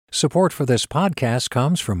Support for this podcast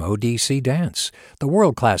comes from ODC Dance. The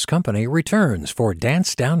world-class company returns for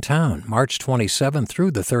Dance Downtown, March 27th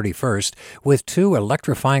through the 31st, with 2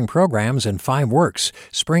 electrifying programs and 5 works,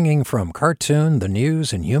 springing from cartoon, the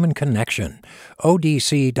news, and human connection.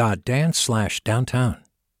 odc.dance/downtown.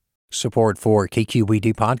 Support for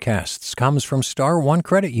KQED podcasts comes from Star One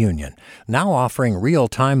Credit Union, now offering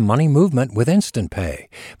real-time money movement with Instant Pay.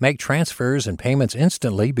 Make transfers and payments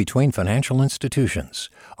instantly between financial institutions,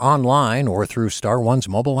 online or through Star One's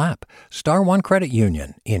mobile app. Star One Credit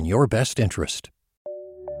Union, in your best interest.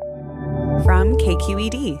 From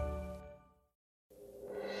KQED.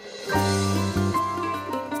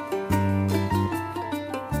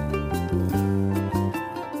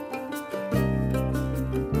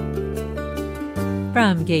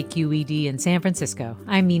 From KQED in San Francisco,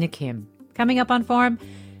 I'm Mina Kim. Coming up on Forum,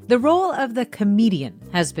 the role of the comedian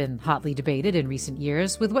has been hotly debated in recent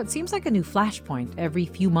years, with what seems like a new flashpoint every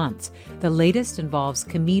few months. The latest involves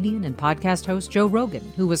comedian and podcast host Joe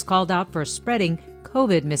Rogan, who was called out for spreading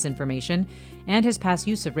COVID misinformation and his past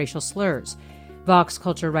use of racial slurs. Vox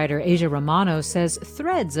culture writer Asia Romano says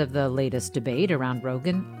threads of the latest debate around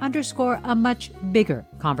Rogan underscore a much bigger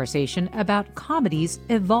conversation about comedy's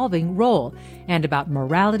evolving role and about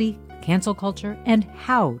morality, cancel culture, and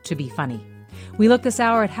how to be funny. We look this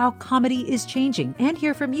hour at how comedy is changing and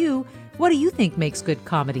hear from you. What do you think makes good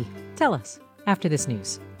comedy? Tell us after this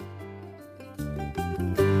news.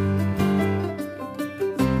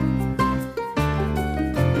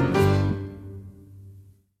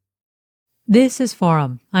 This is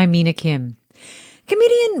Forum. I'm Mina Kim.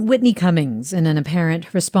 Comedian Whitney Cummings, in an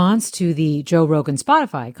apparent response to the Joe Rogan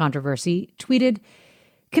Spotify controversy, tweeted,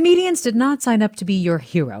 "Comedians did not sign up to be your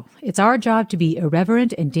hero. It's our job to be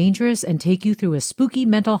irreverent and dangerous and take you through a spooky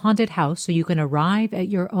mental haunted house so you can arrive at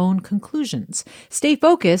your own conclusions. Stay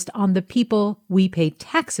focused on the people we pay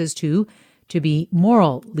taxes to be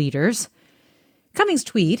moral leaders." Cummings'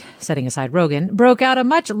 tweet, setting aside Rogan, broke out a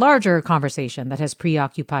much larger conversation that has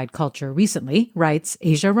preoccupied culture recently, writes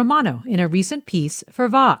Asia Romano in a recent piece for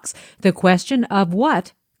Vox, the question of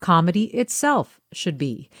what comedy itself should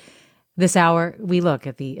be. This hour, we look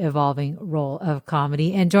at the evolving role of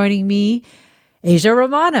comedy, and joining me, Asia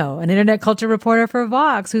Romano, an internet culture reporter for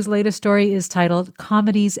Vox, whose latest story is titled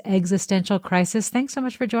Comedy's Existential Crisis. Thanks so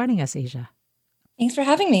much for joining us, Asia. Thanks for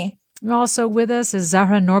having me. Also with us is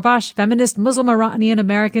Zahra Norbash, feminist Muslim Iranian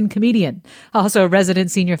American comedian, also a resident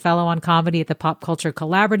senior fellow on comedy at the Pop Culture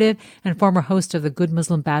Collaborative and former host of the Good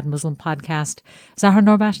Muslim, Bad Muslim podcast. Zahra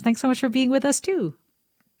Norbash, thanks so much for being with us too.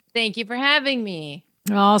 Thank you for having me.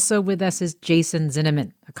 Also with us is Jason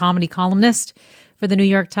Zinnemann, a comedy columnist for the New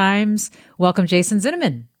York Times. Welcome, Jason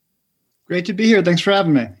Zinnemann. Great to be here. Thanks for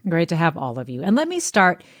having me. Great to have all of you. And let me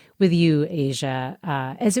start with you, Asia,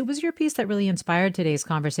 as it was your piece that really inspired today's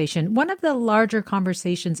conversation. One of the larger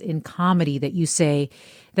conversations in comedy that you say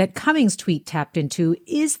that Cummings' tweet tapped into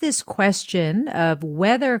is this question of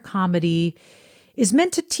whether comedy is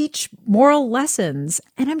meant to teach moral lessons.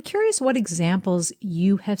 And I'm curious what examples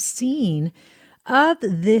you have seen of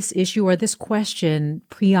this issue or this question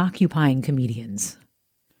preoccupying comedians.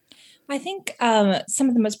 I think some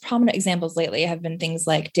of the most prominent examples lately have been things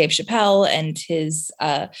like Dave Chappelle and his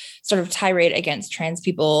sort of tirade against trans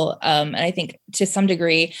people. And I think to some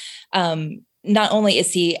degree, not only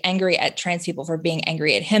is he angry at trans people for being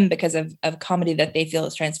angry at him because of comedy that they feel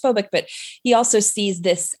is transphobic, but he also sees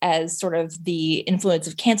this as sort of the influence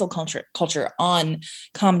of cancel culture on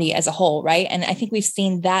comedy as a whole, right? And I think we've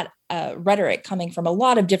seen that rhetoric coming from a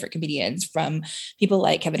lot of different comedians, from people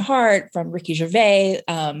like Kevin Hart, from Ricky Gervais,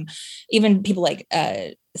 even people like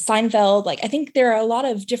Seinfeld. Like, I think there are a lot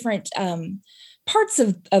of different parts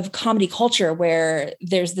of comedy culture where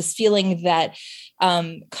there's this feeling that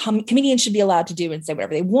comedians should be allowed to do and say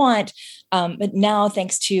whatever they want. But now,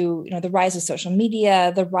 thanks to the rise of social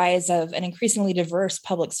media, the rise of an increasingly diverse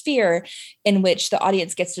public sphere in which the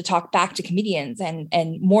audience gets to talk back to comedians,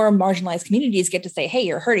 and more marginalized communities get to say, "Hey,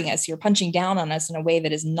 you're hurting us. You're punching down on us in a way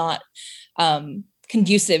that is not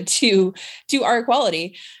conducive to our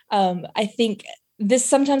equality." I think this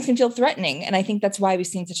sometimes can feel threatening. And I think that's why we've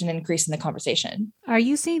seen such an increase in the conversation. Are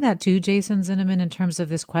you seeing that too, Jason Zinnemann, in terms of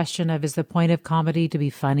this question of, is the point of comedy to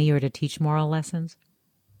be funny or to teach moral lessons?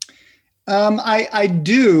 I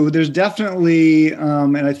do. There's definitely,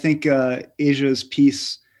 and I think Asia's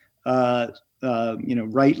piece,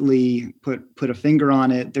 rightly put a finger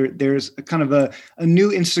on it. There's a kind of a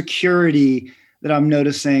new insecurity that I'm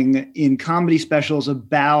noticing in comedy specials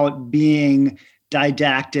about being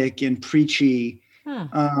didactic and preachy.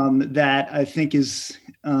 That I think is,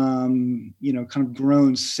 kind of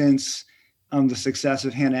grown since the success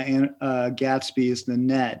of Hannah Gadsby's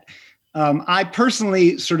Nanette. I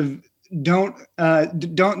personally sort of don't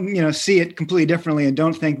see it completely differently, and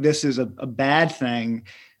don't think this is a bad thing,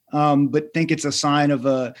 but think it's a sign of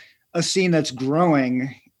a scene that's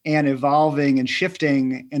growing and evolving and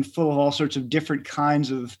shifting and full of all sorts of different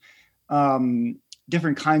kinds of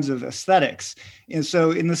aesthetics. And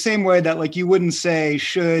so in the same way that, like, you wouldn't say,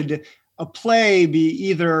 should a play be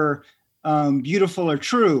either beautiful or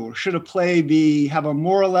true, or should a play have a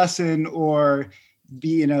moral lesson or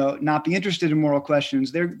be, not be interested in moral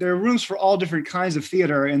questions. There are rooms for all different kinds of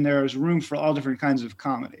theater, and there's room for all different kinds of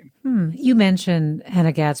comedy. You mentioned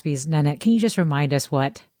Hannah Gadsby's Nanette. Can you just remind us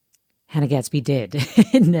what Hannah Gadsby did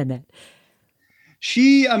in Nanette?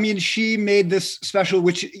 She made this special,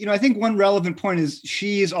 which, I think one relevant point is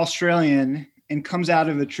she's Australian and comes out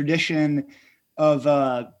of a tradition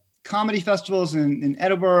of comedy festivals in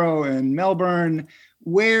Edinburgh and Melbourne,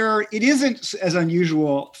 where it isn't as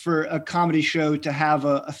unusual for a comedy show to have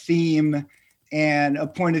a theme and a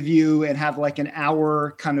point of view and have like an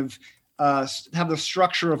hour kind of have the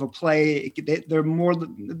structure of a play. There's more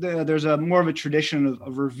of a tradition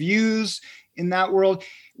of reviews in that world,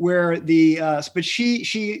 where but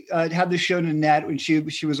she had this show Nanette when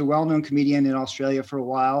she was a well-known comedian in Australia for a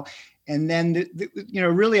while. And then,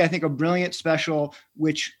 really, I think a brilliant special,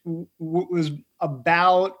 which was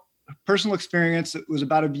about personal experience. It was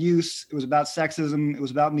about abuse. It was about sexism. It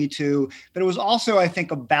was about Me Too. But it was also, I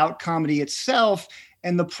think, about comedy itself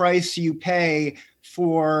and the price you pay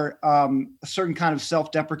for a certain kind of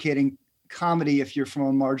self-deprecating comedy if you're from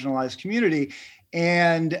a marginalized community.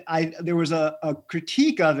 And there was a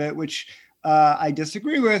critique of it, which I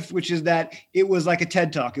disagree with, which is that it was like a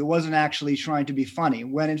TED Talk. It wasn't actually trying to be funny,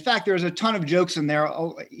 when in fact there's a ton of jokes in there,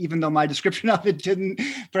 even though my description of it didn't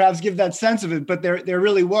perhaps give that sense of it, but there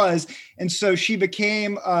really was. And so she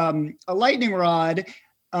became a lightning rod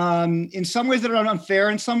in some ways that are unfair,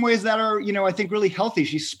 in some ways that are, I think really healthy.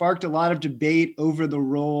 She sparked a lot of debate over the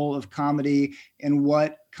role of comedy and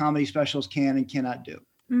what comedy specials can and cannot do.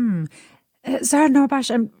 Zahra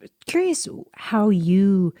Noorbakhsh, I'm curious how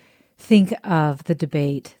you think of the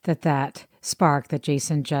debate that spark that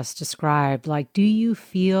Jason just described. Like, do you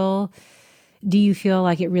feel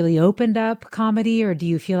like it really opened up comedy, or do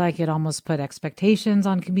you feel like it almost put expectations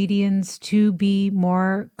on comedians to be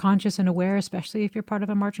more conscious and aware, especially if you're part of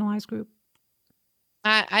a marginalized group?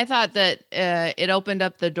 I thought that it opened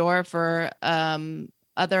up the door for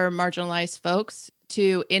other marginalized folks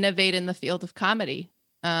to innovate in the field of comedy.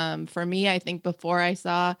 For me, I think before I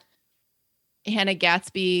saw Hannah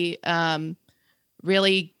Gadsby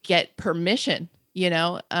really get permission,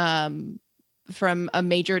 from a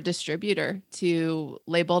major distributor to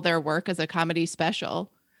label their work as a comedy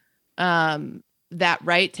special, that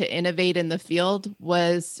right to innovate in the field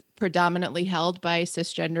was predominantly held by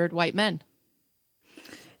cisgendered white men.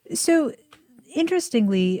 So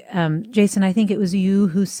interestingly, Jason, I think it was you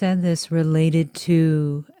who said this related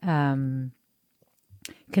to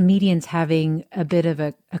comedians having a bit of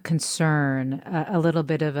a concern, a little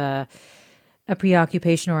bit of a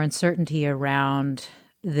preoccupation or uncertainty around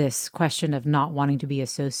this question of not wanting to be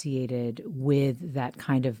associated with that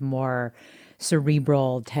kind of more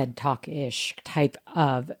cerebral TED Talk-ish type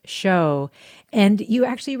of show. And you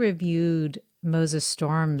actually reviewed Moses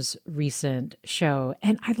Storm's recent show.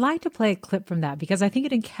 And I'd like to play a clip from that because I think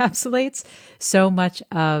it encapsulates so much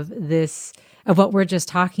of this, of what we're just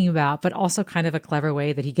talking about, but also kind of a clever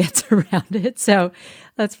way that he gets around it. So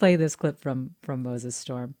let's play this clip from Moses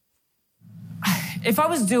Storm. If I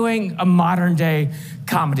was doing a modern day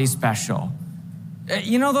comedy special,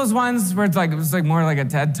 those ones where it was more like a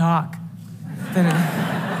TED Talk? Then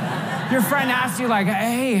your friend asks you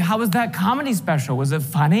hey, how was that comedy special? Was it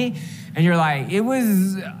funny? And you're like, it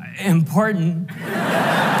was important.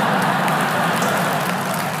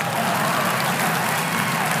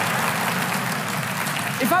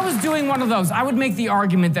 If I was doing one of those, I would make the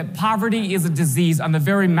argument that poverty is a disease on the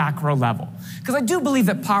very macro level. Because I do believe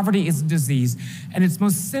that poverty is a disease, and its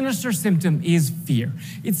most sinister symptom is fear.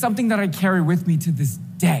 It's something that I carry with me to this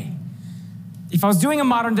day. If I was doing a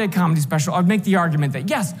modern day comedy special, I'd make the argument that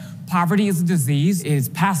yes, poverty is a disease. It's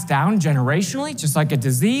passed down generationally, just like a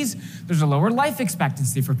disease. There's a lower life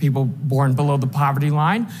expectancy for people born below the poverty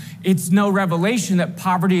line. It's no revelation that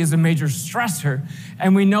poverty is a major stressor,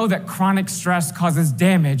 and we know that chronic stress causes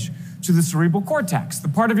damage to the cerebral cortex, the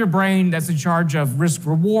part of your brain that's in charge of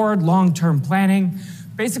risk-reward, long-term planning.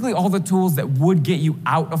 Basically, all the tools that would get you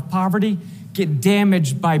out of poverty get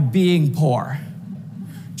damaged by being poor.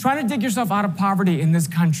 Trying to dig yourself out of poverty in this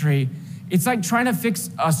country, it's like trying to fix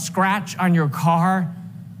a scratch on your car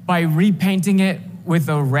by repainting it with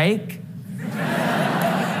a rake.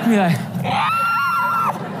 Be like,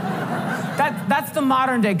 that's the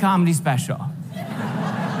modern day comedy special.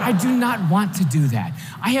 I do not want to do that.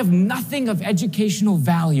 I have nothing of educational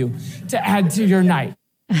value to add to your night.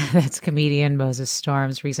 That's comedian Moses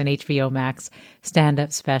Storm's recent HBO Max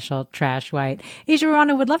stand-up special, Trash White. Asia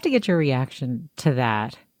Rana, would love to get your reaction to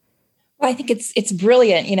that. Well, I think it's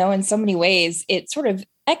brilliant, in so many ways. It sort of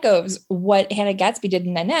echoes what Hannah Gadsby did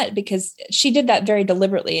in Nanette, because she did that very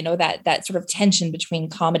deliberately, that sort of tension between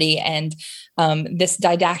comedy and this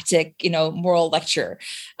didactic, moral lecture.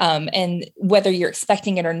 And whether you're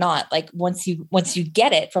expecting it or not, like once you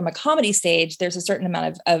get it from a comedy stage, there's a certain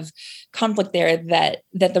amount of conflict there that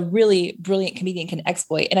the really brilliant comedian can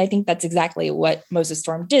exploit. And I think that's exactly what Moses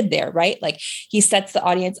Storm did there, right? Like he sets the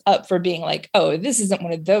audience up for being like, oh, this isn't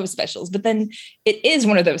one of those specials, but then it is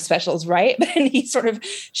one of those specials, right? And he sort of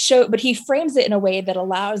but he frames it in a way that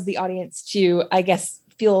allows the audience to, I guess,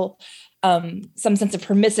 feel some sense of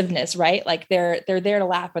permissiveness, right? Like they're there to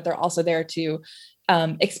laugh, but they're also there to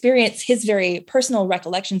experience his very personal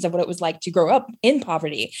recollections of what it was like to grow up in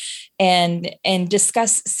poverty and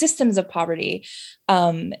discuss systems of poverty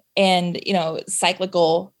and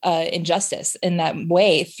cyclical injustice in that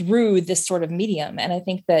way through this sort of medium. And I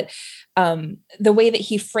think that the way that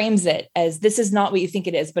he frames it as this is not what you think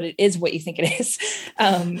it is, but it is what you think it is,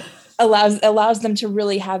 allows them to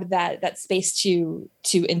really have that space to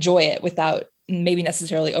enjoy it without maybe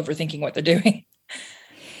necessarily overthinking what they're doing.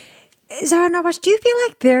 Zara Narbash, do you feel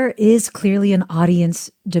like there is clearly an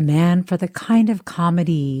audience demand for the kind of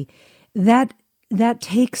comedy that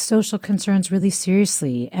takes social concerns really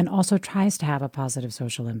seriously and also tries to have a positive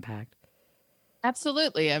social impact?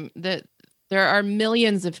 Absolutely. There are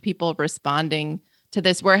millions of people responding to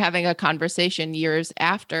this. We're having a conversation years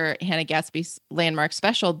after Hannah Gadsby's landmark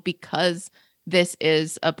special because this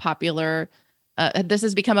is a popular, this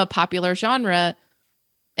has become a popular genre.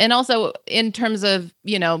 And also in terms of,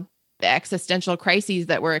 the existential crises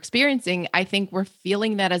that we're experiencing, I think we're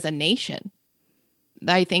feeling that as a nation.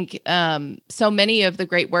 I think so many of the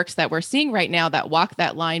great works that we're seeing right now that walk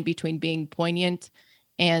that line between being poignant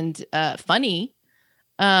and funny,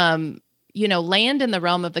 land in the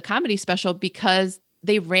realm of the comedy special because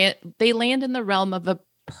they land in the realm of a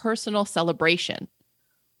personal celebration.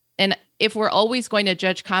 And if we're always going to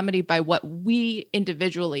judge comedy by what we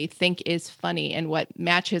individually think is funny and what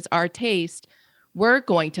matches our taste, we're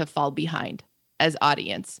going to fall behind as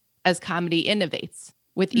audience, as comedy innovates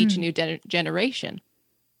with each new generation.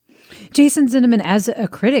 Jason Zinoman, as a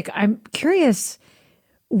critic, I'm curious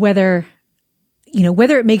whether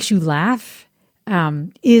it makes you laugh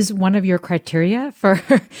is one of your criteria for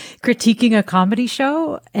critiquing a comedy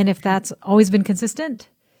show, and if that's always been consistent.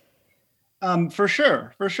 For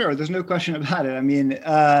sure. There's no question about it. I mean,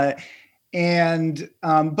 I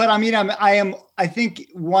think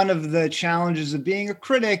one of the challenges of being a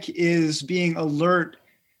critic is being alert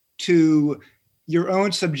to your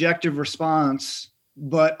own subjective response,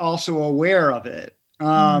 but also aware of it.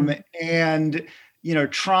 And,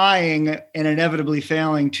 trying and inevitably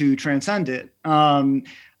failing to transcend it.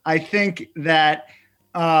 I think that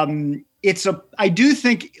I do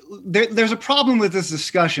think there's a problem with this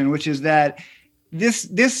discussion, which is that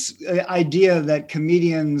this idea that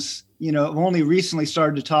comedians, have only recently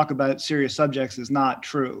started to talk about serious subjects is not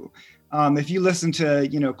true. If you listen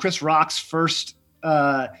to, Chris Rock's first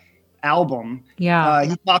album, he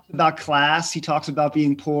talks about class. He talks about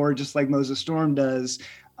being poor, just like Moses Storm does.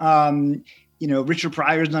 Richard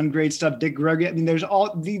Pryor's done great stuff. Dick Gregory. I mean, there's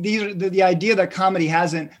all these are the idea that comedy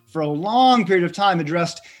hasn't for a long period of time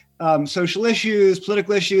addressed social issues,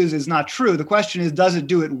 political issues is not true. The question is, does it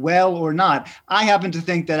do it well or not? I happen to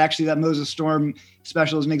think that actually that Moses Storm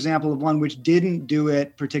special is an example of one which didn't do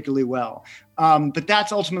it particularly well. But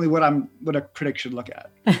that's ultimately what a critic should look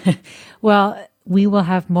at. Well, we will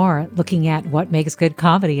have more looking at what makes good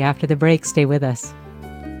comedy after the break. Stay with us.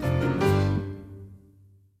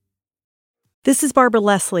 This is Barbara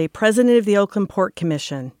Leslie, president of the Oakland Port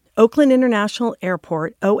Commission. Oakland International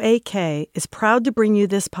Airport, OAK, is proud to bring you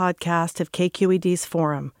this podcast of KQED's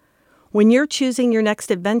Forum. When you're choosing your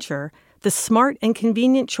next adventure, the smart and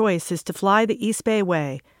convenient choice is to fly the East Bay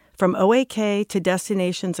Way from OAK to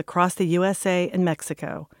destinations across the USA and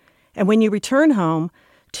Mexico. And when you return home,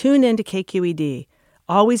 tune in to KQED,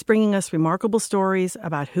 always bringing us remarkable stories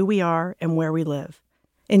about who we are and where we live.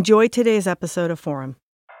 Enjoy today's episode of Forum.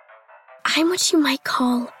 I'm what you might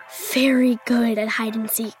call very good at hide and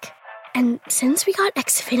seek. And since we got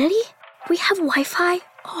Xfinity, we have Wi-Fi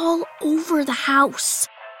all over the house,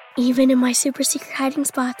 even in my super secret hiding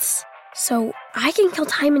spots. So I can kill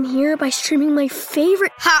time in here by streaming my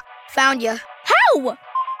favorite... Ha! Found ya. How?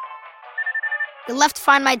 I left to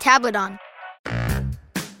find my tablet on.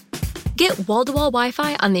 Get wall-to-wall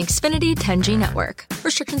Wi-Fi on the Xfinity 10G network.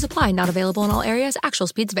 Restrictions apply. Not available in all areas. Actual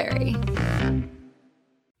speeds vary.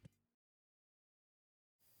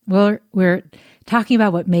 Well, we're talking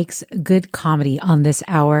about what makes good comedy on this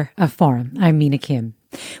hour of Forum. I'm Mina Kim.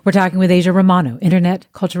 We're talking with Asia Romano, internet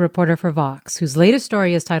culture reporter for Vox, whose latest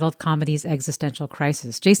story is titled Comedy's Existential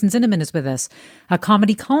Crisis. Jason Zinoman is with us, a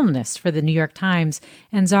comedy columnist for the New York Times,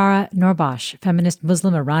 and Zara Norbash, feminist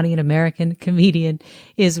Muslim Iranian American comedian,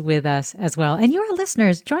 is with us as well. And your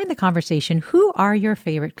listeners, join the conversation. Who are your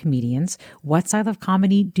favorite comedians? What style of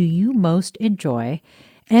comedy do you most enjoy?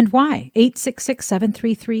 And why?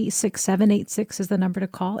 866-733-6786 is the number to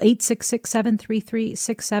call.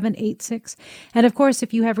 866-733-6786. And of course,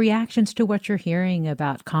 if you have reactions to what you're hearing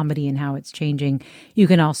about comedy and how it's changing, you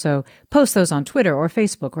can also post those on Twitter or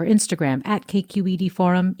Facebook or Instagram at KQED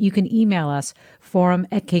Forum. You can email us,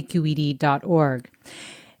 forum@kqed.org.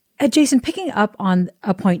 Jason, picking up on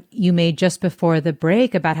a point you made just before the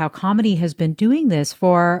break about how comedy has been doing this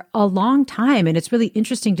for a long time, and it's really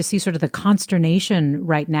interesting to see sort of the consternation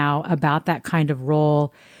right now about that kind of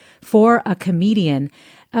role for a comedian.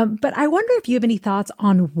 But I wonder if you have any thoughts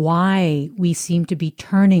on why we seem to be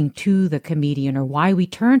turning to the comedian, or why we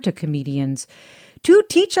turn to comedians to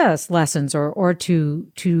teach us lessons or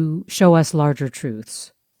to show us larger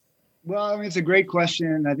truths. Well, I mean, it's a great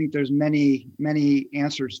question. I think there's many, many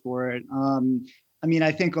answers for it. I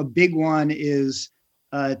think a big one is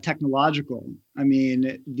technological. I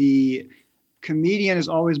mean, the comedian has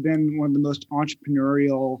always been one of the most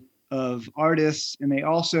entrepreneurial of artists, and they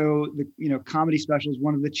also, comedy special is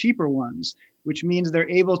one of the cheaper ones, which means they're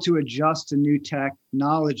able to adjust to new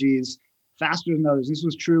technologies faster than others. This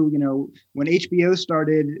was true, when HBO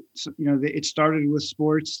started, it started with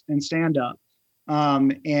sports and stand-up.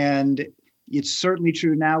 And it's certainly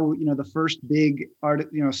true now, the first big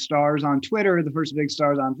stars on Twitter, the first big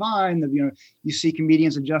stars on Vine, you see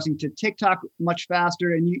comedians adjusting to TikTok much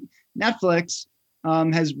faster. And Netflix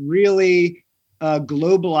has really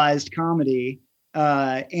globalized comedy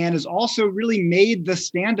and has also really made the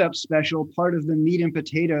stand-up special part of the meat and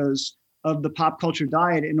potatoes of the pop culture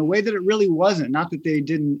diet in a way that it really wasn't. Not that they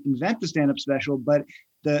didn't invent the stand-up special, but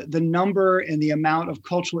the number and the amount of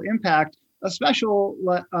cultural impact. A special,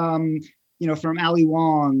 from Ali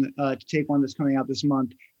Wong, to take one that's coming out this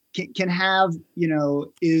month, can have,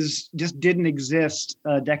 just didn't exist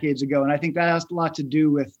decades ago. And I think that has a lot to do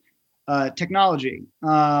with technology.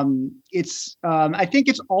 I think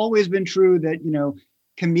it's always been true that,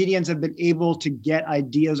 comedians have been able to get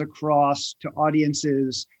ideas across to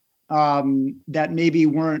audiences that maybe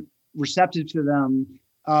weren't receptive to them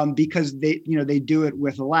because they do it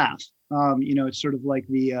with a laugh. It's sort of like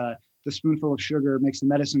the spoonful of sugar makes the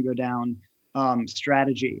medicine go down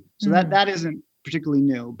strategy. So that isn't particularly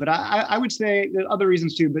new, but I would say there are other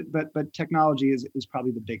reasons too, but technology is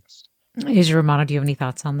probably the biggest. Asia Romano, do you have any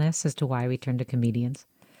thoughts on this as to why we turn to comedians?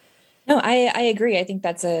 No, I agree. I think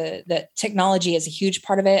that technology is a huge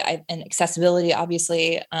part of it, and accessibility,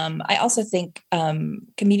 obviously. I also think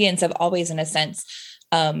comedians have always, in a sense,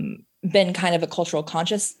 been kind of a cultural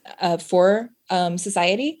conscious for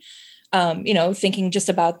society. Thinking just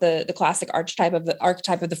about the classic archetype of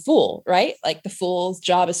the fool, right? Like the fool's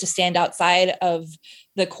job is to stand outside of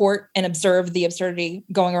the court and observe the absurdity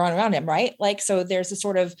going around him, right? Like, so there's a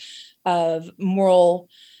sort of moral,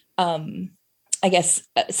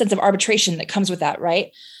 sense of arbitration that comes with that,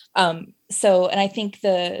 right? And I think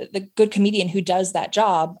the good comedian who does that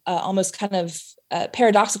job almost kind of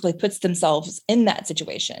paradoxically puts themselves in that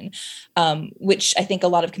situation, which I think a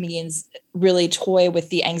lot of comedians really toy with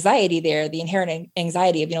the anxiety there, the inherent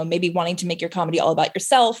anxiety of, maybe wanting to make your comedy all about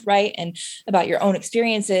yourself, right? And about your own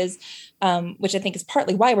experiences, which I think is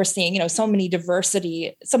partly why we're seeing, so much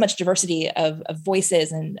diversity of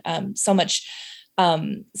voices and so much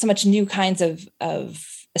new kinds of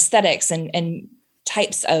aesthetics and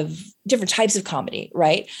different types of comedy,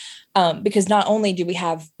 right? Because not only do we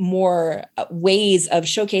have more ways of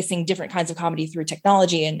showcasing different kinds of comedy through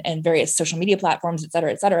technology and various social media platforms, et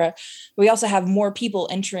cetera, but we also have more people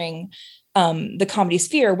entering the comedy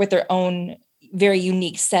sphere with their own very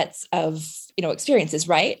unique sets of, experiences,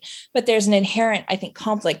 right? But there's an inherent, I think,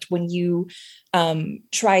 conflict when you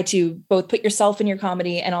try to both put yourself in your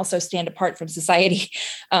comedy and also stand apart from society.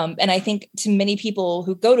 And I think to many people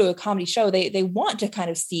who go to a comedy show, they want to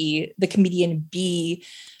kind of see the comedian be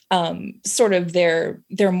sort of their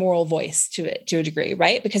moral voice to a degree,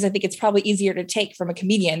 right? Because I think it's probably easier to take from a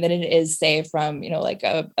comedian than it is, say, from like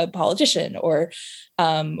a politician or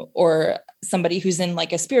somebody who's in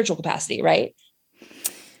like a spiritual capacity, right?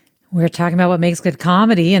 We're talking about what makes good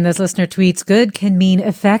comedy, and this listener tweets, good can mean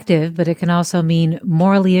effective, but it can also mean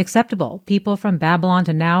morally acceptable. People from Babylon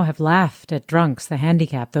to Now have laughed at drunks, the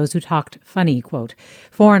handicapped, those who talked funny, quote,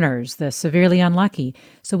 foreigners, the severely unlucky.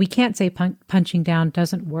 So we can't say punching down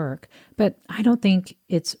doesn't work, but I don't think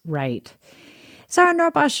it's right. Sarah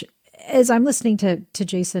Norbosch, as I'm listening to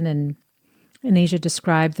Jason and Asia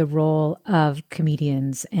describe the role of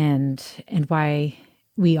comedians and why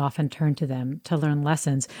we often turn to them to learn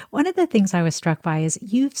lessons. One of the things I was struck by is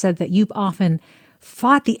you've said that you've often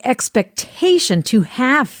fought the expectation to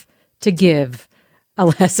have to give a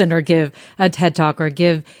lesson or give a TED Talk or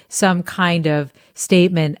give some kind of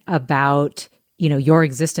statement about, your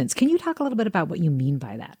existence. Can you talk a little bit about what you mean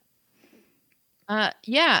by that?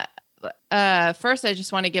 Yeah. First, I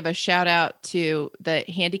just want to give a shout out to the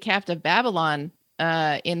handicapped of Babylon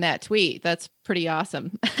in that tweet. That's pretty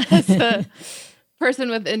awesome. As a person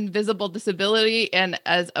with invisible disability and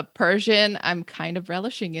as a Persian, I'm kind of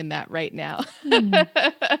relishing in that right now.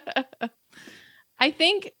 I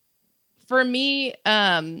think for me,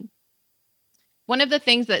 one of the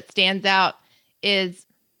things that stands out is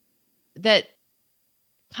that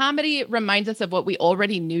comedy reminds us of what we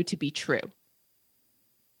already knew to be true.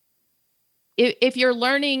 If you're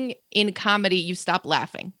learning in comedy, you stop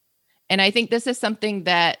laughing. And I think this is something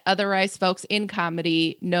that otherwise folks in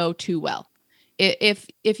comedy know too well. If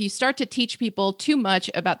you start to teach people too much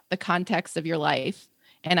about the context of your life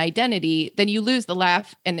and identity, then you lose the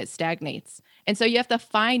laugh and it stagnates. And so you have to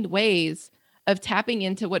find ways of tapping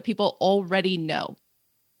into what people already know.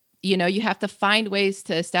 You have to find ways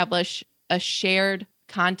to establish a shared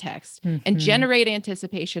context and generate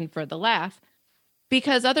anticipation for the laugh.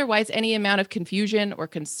 Because otherwise, any amount of confusion or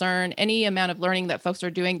concern, any amount of learning that folks are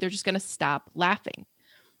doing, they're just going to stop laughing.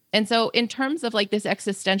 And so in terms of like this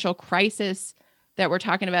existential crisis that we're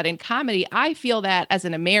talking about in comedy, I feel that as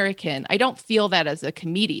an American. I don't feel that as a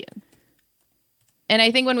comedian. And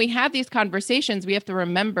I think when we have these conversations, we have to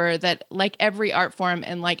remember that like every art form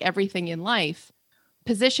and like everything in life,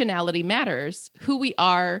 positionality matters. Who we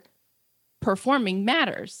are performing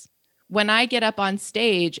matters. When I get up on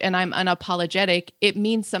stage and I'm unapologetic, it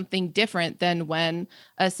means something different than when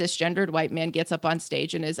a cisgendered white man gets up on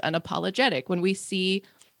stage and is unapologetic. When we see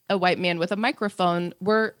a white man with a microphone,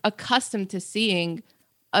 we're accustomed to seeing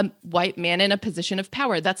a white man in a position of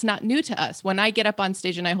power. That's not new to us. When I get up on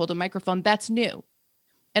stage and I hold a microphone, that's new.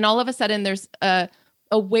 And all of a sudden there's a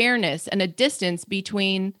awareness and a distance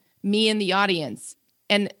between me and the audience.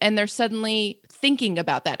 And they're suddenly thinking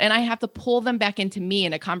about that. And I have to pull them back into me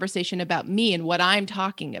in a conversation about me and what I'm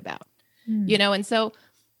talking about. And so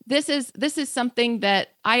this is something that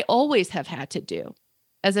I always have had to do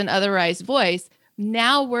as an otherized voice.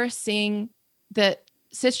 Now we're seeing that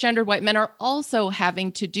cisgendered white men are also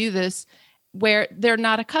having to do this where they're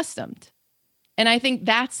not accustomed. And I think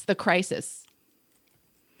that's the crisis.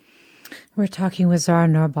 We're talking with Zara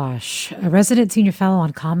Norbosch, a resident senior fellow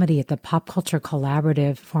on comedy at the Pop Culture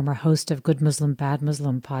Collaborative, former host of Good Muslim, Bad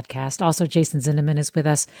Muslim podcast. Also, Jason Zinnemann is with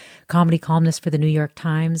us, comedy columnist for the New York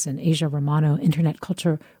Times, and Asia Romano, internet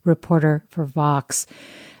culture reporter for Vox.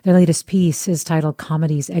 Their latest piece is titled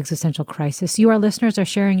Comedy's Existential Crisis. You, our listeners, are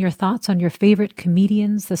sharing your thoughts on your favorite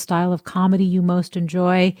comedians, the style of comedy you most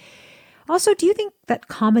enjoy. Also, do you think that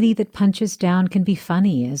comedy that punches down can be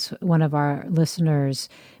funny? As one of our listeners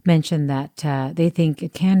mentioned that they think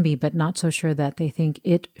it can be, but not so sure that they think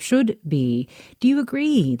it should be. Do you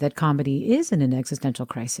agree that comedy is in an existential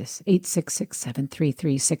crisis?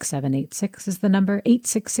 866-733-6786 is the number,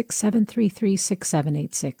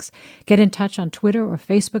 866-733-6786. Get in touch on Twitter or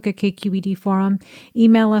Facebook at KQED Forum.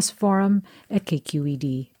 Email us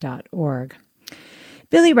forum@kqed.org.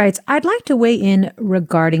 Billy writes, I'd like to weigh in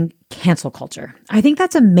regarding cancel culture. I think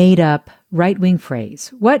that's a made-up right-wing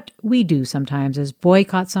phrase. What we do sometimes is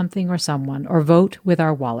boycott something or someone or vote with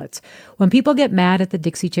our wallets. When people get mad at the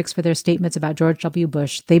Dixie Chicks for their statements about George W.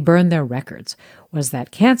 Bush, they burn their records. Was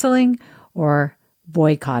that canceling or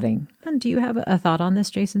boycotting? And do you have a thought on this,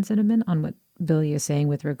 Jason Zinnemann, on what Billy is saying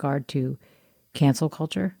with regard to cancel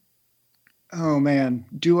culture? Oh, man.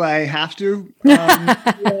 Do I have to?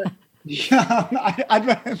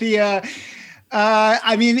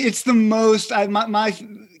 I mean, it's the most, my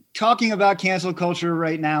talking about cancel culture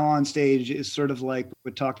right now on stage is sort of like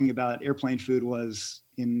what talking about airplane food was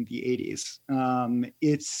in the 80s.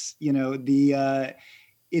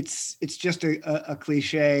 It's just a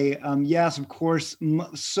cliche. Yes, of course,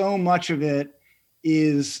 so much of it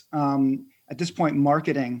is at this point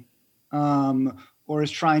marketing, or is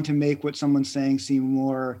trying to make what someone's saying seem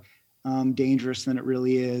more dangerous than it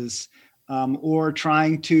really is, or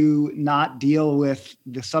trying to not deal with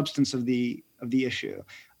the substance of the issue.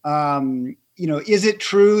 Is it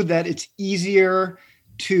true that it's easier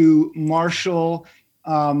to marshal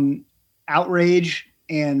outrage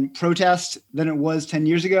and protest than it was 10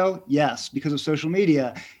 years ago? Yes, because of social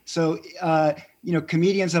media. So,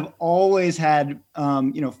 comedians have always had,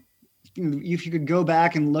 if you could go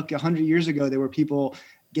back and look 100 years ago, there were people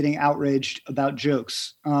getting outraged about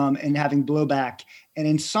jokes and having blowback. And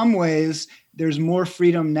in some ways, there's more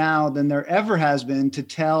freedom now than there ever has been to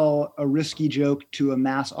tell a risky joke to a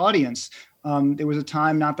mass audience. There was a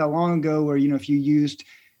time not that long ago where, if you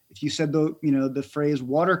said the phrase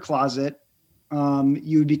water closet,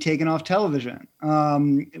 you would be taken off television.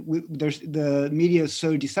 The media is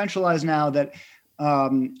so decentralized now that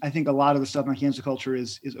I think a lot of the stuff on cancel culture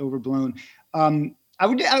is overblown. I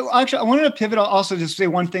wanted to pivot also to say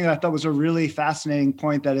one thing that I thought was a really fascinating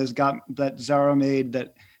point that Zara made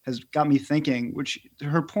that has got me thinking, which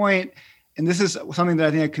her point, and this is something that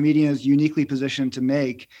I think a comedian is uniquely positioned to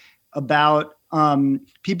make, about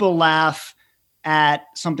people laugh at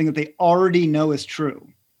something that they already know is true.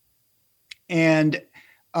 And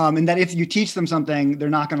that if you teach them something, they're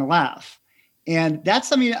not going to laugh. And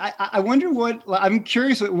that's, I wonder I'm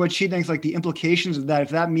curious what she thinks, like the implications of that, if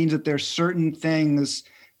that means that there's certain things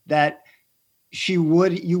that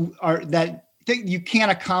you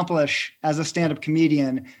can't accomplish as a stand-up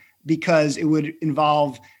comedian because it would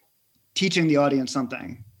involve teaching the audience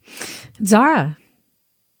something. Zara,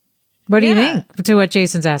 what do you think to what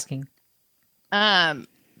Jason's asking?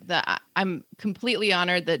 I'm completely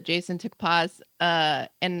honored that Jason took pause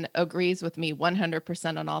and agrees with me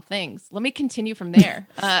 100% on all things. Let me continue from there.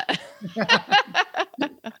 I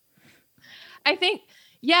think,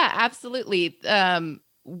 absolutely.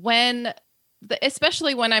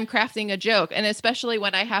 Especially when I'm crafting a joke, and especially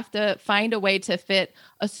when I have to find a way to fit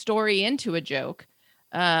a story into a joke,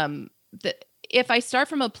 if I start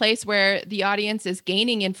from a place where the audience is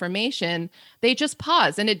gaining information, they just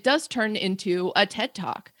pause, and it does turn into a TED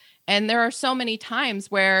Talk. And there are so many times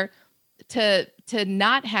where to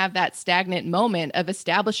not have that stagnant moment of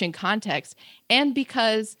establishing context, and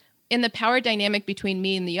because in the power dynamic between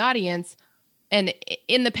me and the audience, and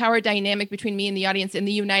in the power dynamic between me and the audience in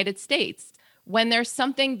the United States, when there's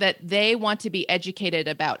something that they want to be educated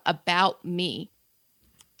about me,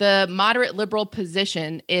 the moderate liberal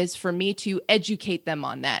position is for me to educate them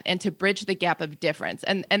on that and to bridge the gap of difference.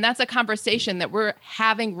 And that's a conversation that we're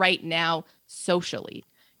having right now socially.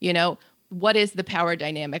 What is the power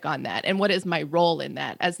dynamic on that? And what is my role in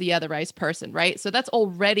that as the otherized person, right? So that's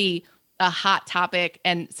already a hot topic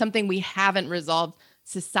and something we haven't resolved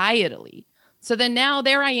societally. So then now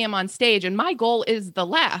there I am on stage, and my goal is the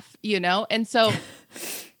laugh, And so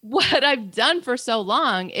what I've done for so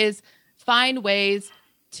long is find ways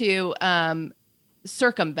to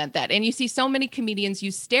circumvent that. And you see so many comedians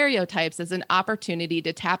use stereotypes as an opportunity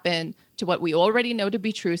to tap in to what we already know to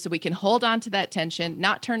be true, so we can hold on to that tension,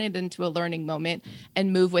 not turn it into a learning moment,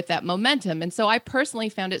 and move with that momentum. And so I personally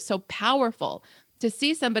found it so powerful to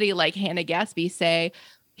see somebody like Hannah Gadsby say,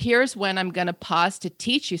 here's when I'm going to pause to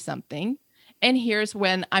teach you something, and here's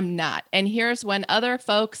when I'm not. And here's when other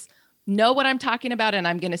folks know what I'm talking about and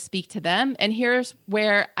I'm going to speak to them. And here's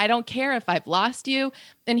where I don't care if I've lost you.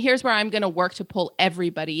 And here's where I'm going to work to pull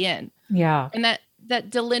everybody in. Yeah. And that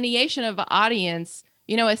delineation of audience,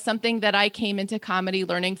 is something that I came into comedy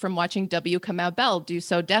learning from watching W. Kamau Bell do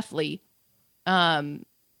so deftly. So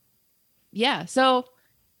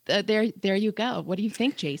there you go. What do you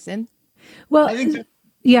think, Jason? Well,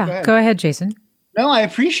 go ahead, Jason. No, I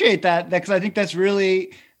appreciate that because I think that's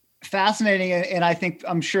really fascinating. And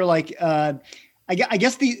I'm sure I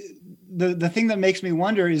guess the thing that makes me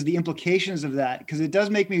wonder is the implications of that, because it does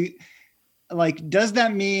make me does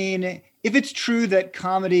that mean, if it's true that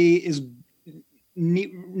comedy is,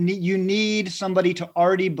 you need somebody to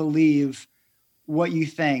already believe what you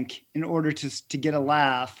think in order to get a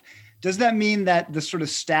laugh, does that mean that the sort of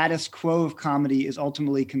status quo of comedy is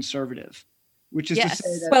ultimately conservative? Which is to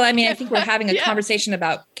say that, well, I think we're having a conversation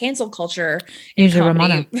about cancel culture in Usually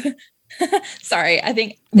comedy. Sorry, I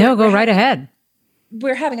think go right ahead.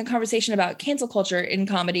 We're having a conversation about cancel culture in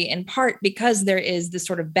comedy in part because there is this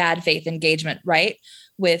sort of bad faith engagement, right,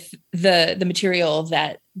 with the material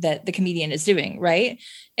that the comedian is doing, right,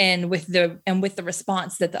 and with the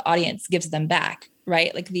response that the audience gives them back,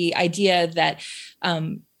 right, like the idea that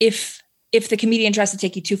if the comedian tries to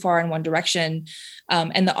take you too far in one direction,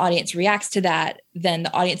 and the audience reacts to that, then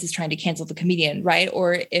the audience is trying to cancel the comedian, right?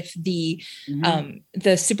 Or if the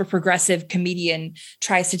super progressive comedian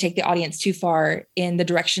tries to take the audience too far in the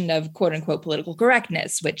direction of quote unquote political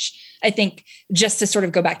correctness, which I think, just to sort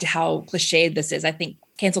of go back to how cliched this is, I think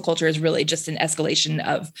cancel culture is really just an escalation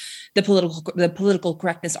of the political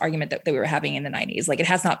correctness argument that we were having in the 90s. Like, it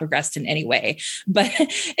has not progressed in any way, but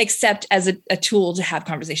except as a tool to have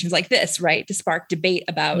conversations like this, right? To spark debate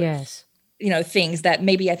about things that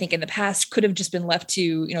maybe I think in the past could have just been left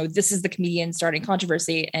to, this is the comedian starting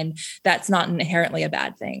controversy, and that's not inherently a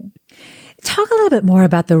bad thing. Talk a little bit more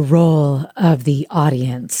about the role of the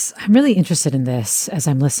audience. I'm really interested in this as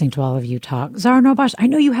I'm listening to all of you talk. Zara Norbash, I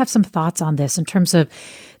know you have some thoughts on this in terms of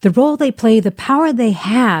the role they play, the power they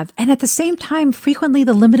have, and at the same time, frequently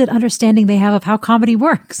the limited understanding they have of how comedy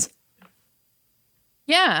works.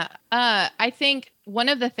 Yeah, I think one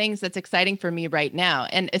of the things that's exciting for me right now,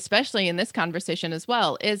 and especially in this conversation as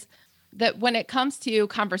well, is that when it comes to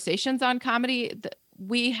conversations on comedy,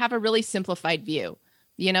 we have a really simplified view.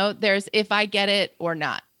 There's if I get it or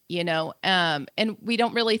not, and we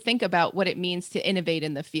don't really think about what it means to innovate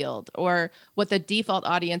in the field, or what the default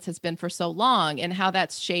audience has been for so long, and how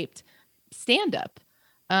that's shaped stand-up.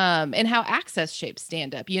 And how access shapes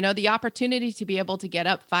stand-up. The opportunity to be able to get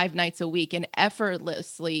up 5 nights a week and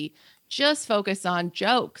effortlessly just focus on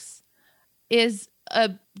jokes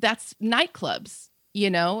that's nightclubs,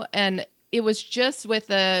 and it was just with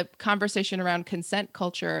a conversation around consent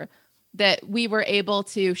culture that we were able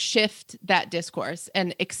to shift that discourse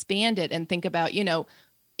and expand it and think about,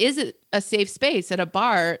 is it a safe space at a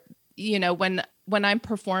bar, when I'm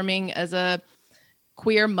performing as a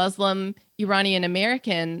queer Muslim Iranian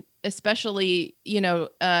American, especially, in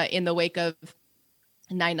the wake of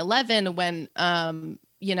 9/11, when,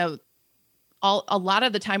 a lot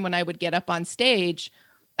of the time when I would get up on stage,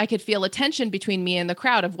 I could feel a tension between me and the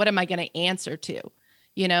crowd of what am I going to answer to,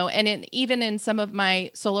 and even in some of my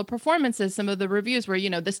solo performances, some of the reviews were,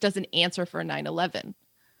 this doesn't answer for 9/11.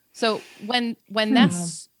 So when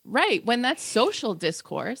that's right, when that's social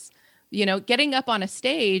discourse, getting up on a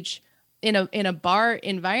stage in a bar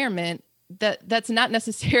environment, that's not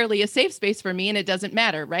necessarily a safe space for me, and it doesn't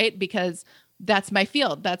matter, right? Because that's my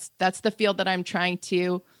field. That's the field that I'm trying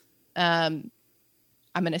to, I'm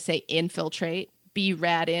going to say infiltrate, be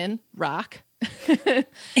rad in, rock.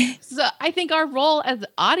 So I think our role as the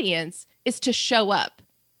audience is to show up,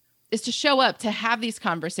 to have these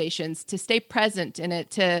conversations, to stay present in it,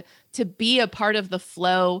 to be a part of the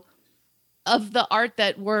flow of the art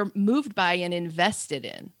that we're moved by and invested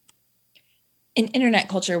in. In internet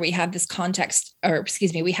culture, we have this concept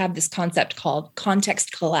called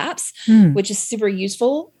context collapse, which is super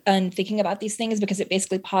useful in thinking about these things, because it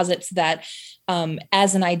basically posits that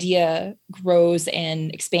as an idea grows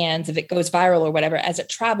and expands, if it goes viral or whatever, as it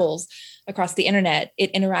travels across the internet,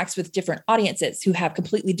 it interacts with different audiences who have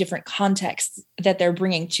completely different contexts that they're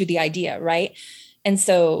bringing to the idea, right? And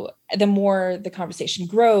so the more the conversation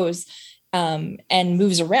grows, and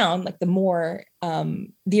moves around, like the more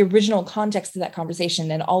the original context of that conversation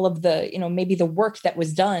and all of the, maybe the work that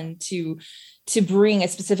was done to bring a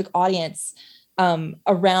specific audience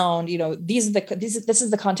around, this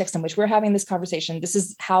is the context in which we're having this conversation. This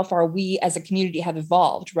is how far we as a community have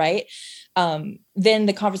evolved, right? Then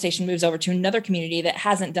the conversation moves over to another community that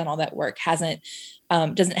hasn't done all that work, doesn't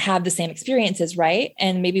have the same experiences, right?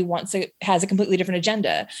 And maybe has a completely different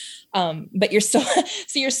agenda. But you're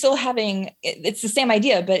still having, it's the same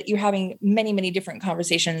idea, but you're having many, many different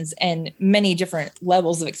conversations and many different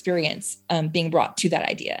levels of experience being brought to that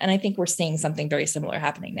idea. And I think we're seeing something very similar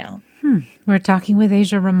happening now. We're talking with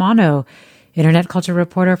Asia Romano, internet culture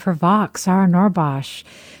reporter for Vox, Zara Norbash,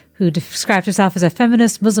 who describes herself as a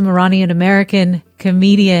feminist Muslim Iranian American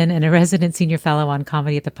comedian and a resident senior fellow on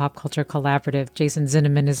comedy at the Pop Culture Collaborative. Jason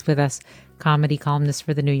Zinnemann is with us, comedy columnist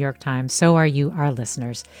for the New York Times. So are you, our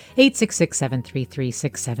listeners.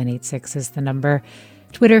 866-733-6786 is the number.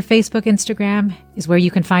 Twitter, Facebook, Instagram is where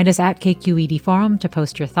you can find us at KQED Forum to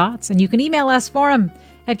post your thoughts. And you can email us,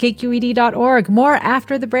 forum@kqed.org. More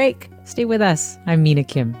after the break. Stay with us. I'm Mina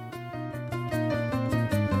Kim.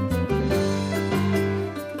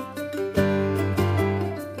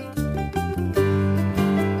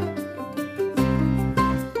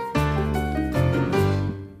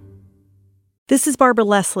 This is Barbara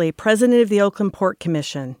Leslie, president of the Oakland Port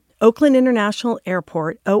Commission. Oakland International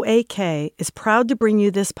Airport, OAK, is proud to bring you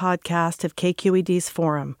this podcast of KQED's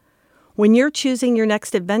Forum. When you're choosing your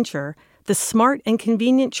next adventure, the smart and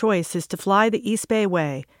convenient choice is to fly the East Bay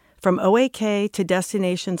Way, from OAK to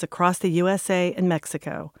destinations across the USA and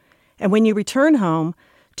Mexico. And when you return home,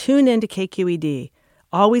 tune in to KQED.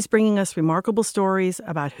 always bringing us remarkable stories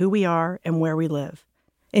about who we are and where we live.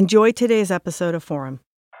 Enjoy today's episode of Forum.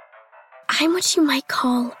 I'm what you might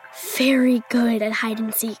call very good at hide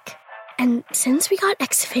and seek. And since we got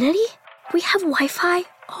Xfinity, we have Wi-Fi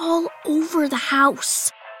all over the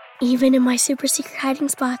house, even in my super secret hiding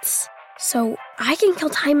spots. So I can kill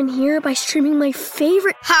time in here by streaming my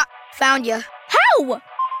favorite... Ha! Found you. How?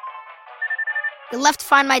 You left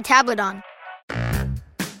Find My tablet on.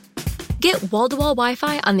 Get wall-to-wall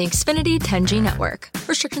Wi-Fi on the Xfinity 10G network.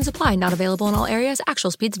 Restrictions apply. Not available in all areas.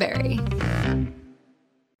 Actual speeds vary.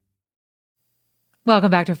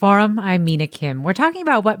 Welcome back to Forum. I'm Mina Kim. We're talking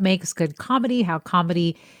about what makes good comedy, how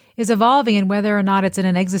comedy is evolving, and whether or not it's in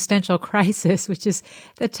an existential crisis, which is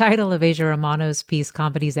the title of Asia Romano's piece,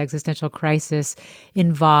 Comedy's Existential Crisis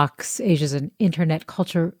in Vox. Asia's an internet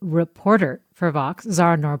culture reporter for Vox.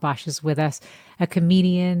 Zara Norbash is with us, a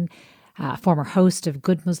comedian, former host of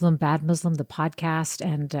Good Muslim, Bad Muslim, the podcast,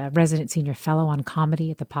 and resident senior fellow on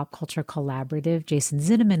comedy at the Pop Culture Collaborative. Jason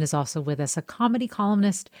Zinnemann is also with us, a comedy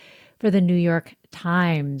columnist for the New York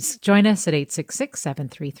Times. Join us at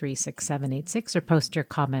 866-733-6786 or post your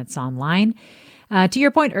comments online. To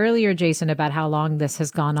your point earlier, Jason, about how long this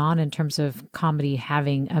has gone on in terms of comedy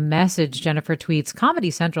having a message, Jennifer tweets,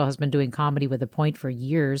 Comedy Central has been doing comedy with a point for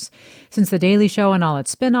years, since The Daily Show and all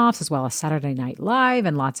its spinoffs, as well as Saturday Night Live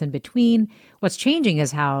and lots in between. What's changing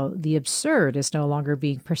is how the absurd is no longer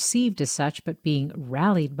being perceived as such, but being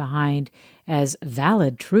rallied behind as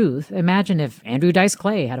valid truth. Imagine if Andrew Dice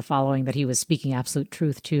Clay had a following that he was speaking absolute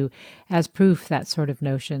truth to as proof that sort of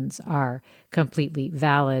notions are completely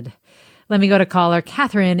valid. Let me go to caller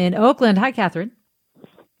Catherine in Oakland. Hi, Catherine.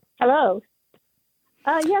 Hello.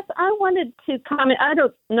 Yes, I wanted to comment. I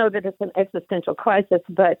don't know that it's an existential crisis,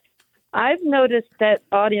 but I've noticed that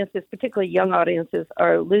audiences, particularly young audiences,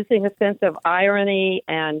 are losing a sense of irony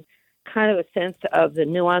and kind of a sense of the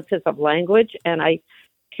nuances of language. And I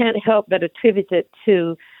can't help but attribute it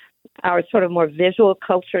to our sort of more visual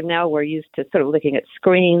culture now. We're used to sort of looking at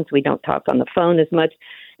screens. We don't talk on the phone as much.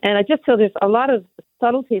 And I just feel there's a lot of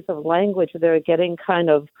subtleties of language that are getting kind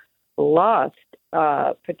of lost,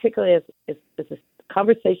 particularly as this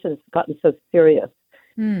conversation has gotten so serious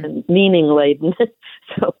and meaning-laden.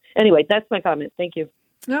 So anyway, that's my comment. Thank you.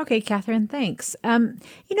 Okay, Catherine, thanks.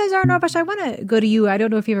 Zara Norbash, I want to go to you. I don't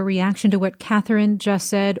know if you have a reaction to what Catherine just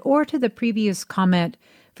said or to the previous comment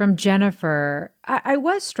from Jennifer. I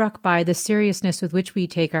was struck by the seriousness with which we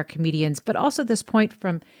take our comedians, but also this point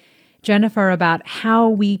from Jennifer about how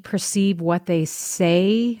we perceive what they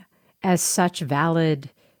say as such valid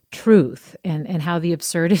truth and how the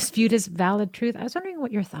absurd is viewed as valid truth. I was wondering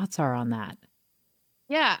what your thoughts are on that.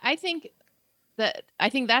 Yeah, I think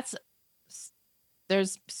that's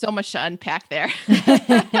there's so much to unpack there.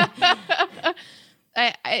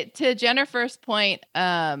 To Jennifer's point,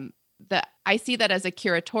 that I see that as a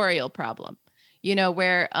curatorial problem,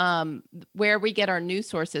 where we get our news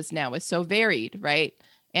sources now is so varied, right?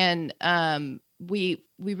 And we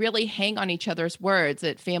really hang on each other's words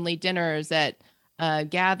at family dinners, at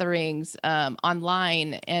gatherings,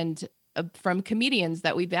 online, and from comedians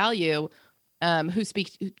that we value, who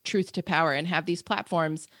speak truth to power and have these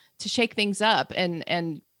platforms to shake things up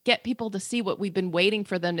and get people to see what we've been waiting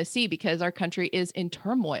for them to see, because our country is in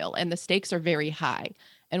turmoil and the stakes are very high.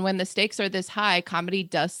 And when the stakes are this high, comedy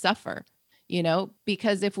does suffer,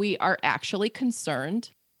 because if we are actually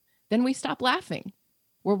concerned, then we stop laughing.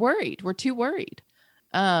 We're worried. We're too worried.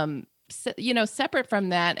 Separate from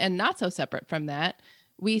that and not so separate from that,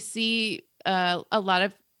 we see a lot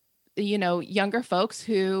of, younger folks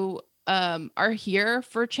who are here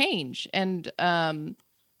for change and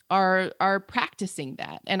are practicing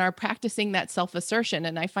that and are practicing that self-assertion.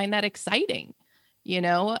 And I find that exciting,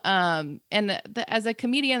 as a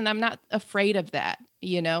comedian, I'm not afraid of that.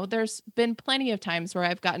 There's been plenty of times where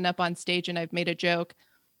I've gotten up on stage and I've made a joke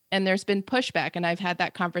and there's been pushback, and I've had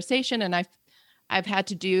that conversation, and I've had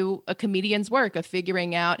to do a comedian's work of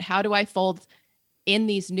figuring out, how do I fold in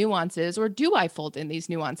these nuances, or do I fold in these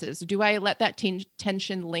nuances? Do I let that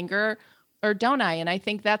tension linger, or don't I? And I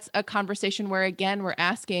think that's a conversation where, again, we're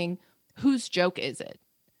asking, whose joke is it?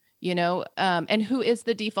 And who is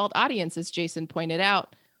the default audience, as Jason pointed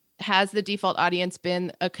out? Has the default audience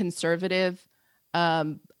been a conservative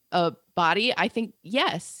body? I think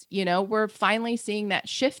yes. We're finally seeing that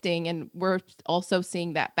shifting, and we're also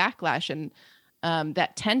seeing that backlash and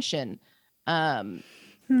that tension. I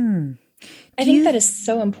think that is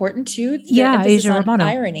so important too. The emphasis on Romano.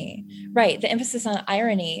 Irony, right? The emphasis on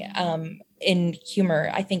irony in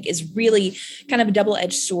humor, I think, is really kind of a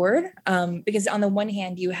double-edged sword, because on the one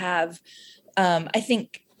hand, you have, I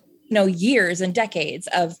think, years and decades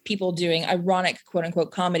of people doing ironic, quote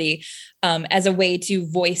unquote, comedy as a way to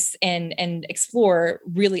voice and explore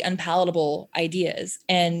really unpalatable ideas.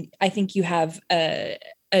 And I think you have a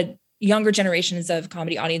younger generations of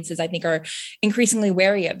comedy audiences, I think, are increasingly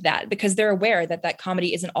wary of that because they're aware that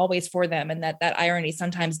comedy isn't always for them, and that irony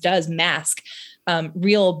sometimes does mask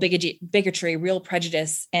real bigotry, real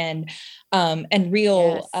prejudice, and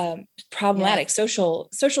real problematic social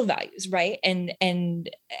values, right? And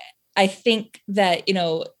I think that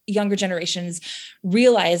younger generations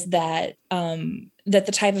realize that that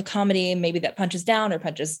the type of comedy maybe that punches down or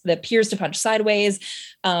that appears to punch sideways,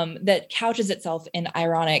 that couches itself in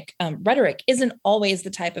ironic rhetoric, isn't always the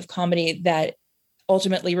type of comedy that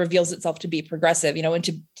ultimately reveals itself to be progressive,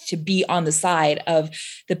 and to be on the side of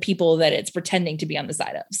the people that it's pretending to be on the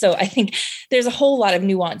side of. So I think there's a whole lot of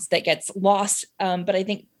nuance that gets lost. But I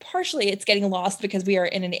think partially it's getting lost because we are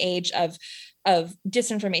in an age of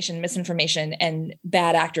disinformation, misinformation, and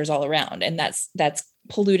bad actors all around. And that's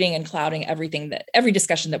polluting and clouding every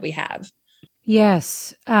discussion that we have.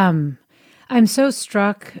 Yes. I'm so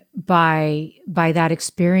struck by that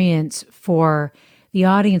experience for the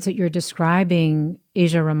audience that you're describing,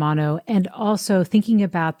 Asia Romano, and also thinking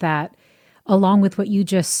about that along with what you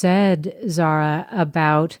just said, Zara,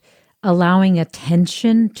 about allowing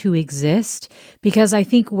attention to exist, because I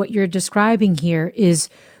think what you're describing here is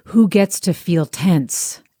who gets to feel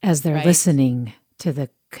tense as they're listening to the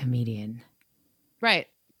comedian. Right.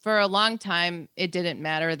 For a long time, it didn't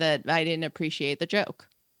matter that I didn't appreciate the joke,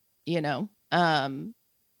 and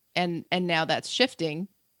now that's shifting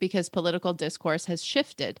because political discourse has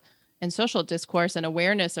shifted and social discourse and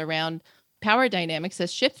awareness around power dynamics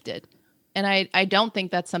has shifted. And I don't think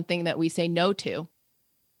that's something that we say no to.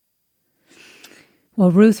 Well,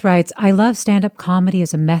 Ruth writes, I love stand-up comedy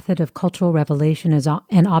as a method of cultural revelation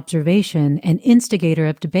and observation, an instigator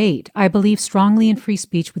of debate. I believe strongly in free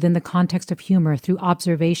speech within the context of humor through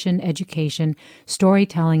observation, education,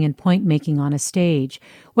 storytelling, and point-making on a stage.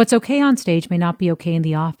 What's okay on stage may not be okay in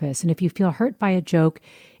the office, and if you feel hurt by a joke,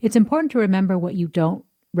 it's important to remember what you don't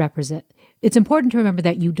represent. It's important to remember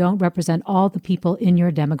that you don't represent all the people in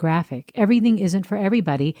your demographic. Everything isn't for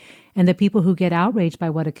everybody, and the people who get outraged by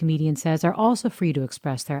what a comedian says are also free to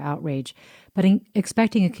express their outrage. But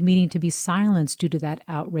expecting a comedian to be silenced due to that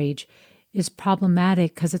outrage is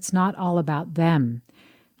problematic because it's not all about them.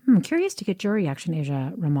 I'm curious to get your reaction,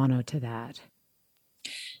 Asia Romano, to that.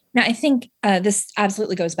 Now, I think this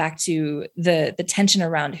absolutely goes back to the tension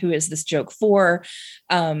around who is this joke for,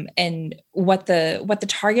 and what the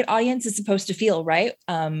target audience is supposed to feel, right?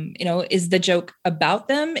 Is the joke about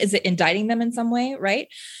them? Is it indicting them in some way, right?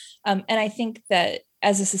 And I think that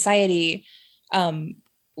as a society,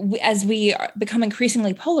 as we become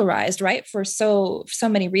increasingly polarized, right, for so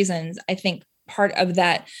many reasons, I think part of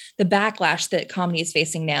that, the backlash that comedy is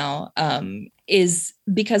facing now, is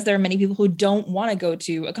because there are many people who don't want to go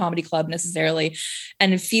to a comedy club necessarily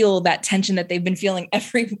and feel that tension that they've been feeling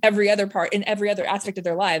every other part in every other aspect of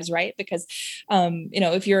their lives, right? Because,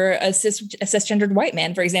 if you're a cisgendered white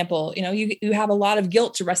man, for example, you have a lot of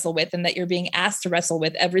guilt to wrestle with, and that you're being asked to wrestle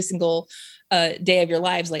with every single day of your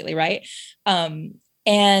lives lately, right?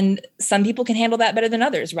 And some people can handle that better than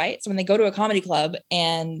others, right? So when they go to a comedy club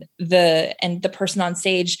and the person on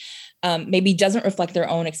stage maybe doesn't reflect their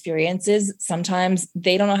own experiences, sometimes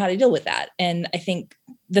they don't know how to deal with that. And I think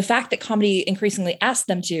the fact that comedy increasingly asks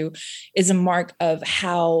them to is a mark of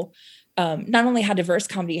how not only how diverse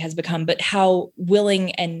comedy has become, but how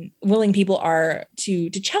willing people are to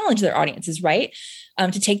challenge their audiences, right?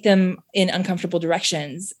 To take them in uncomfortable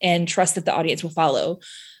directions and trust that the audience will follow.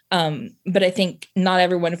 But I think not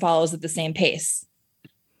everyone follows at the same pace.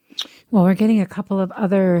 Well, we're getting a couple of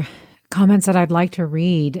other comments that I'd like to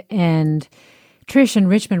read. And Trish in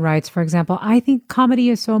Richmond writes, for example, I think comedy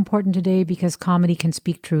is so important today because comedy can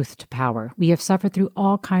speak truth to power. We have suffered through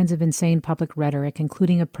all kinds of insane public rhetoric,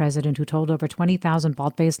 including a president who told over 20,000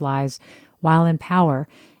 bald-faced lies while in power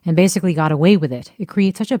and basically got away with it. It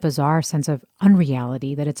creates such a bizarre sense of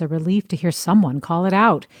unreality that it's a relief to hear someone call it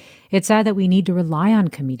out. It's sad that we need to rely on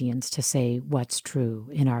comedians to say what's true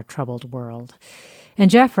in our troubled world. And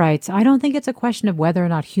Jeff writes, I don't think it's a question of whether or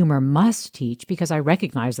not humor must teach, because I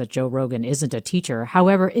recognize that Joe Rogan isn't a teacher.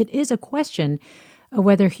 However, it is a question of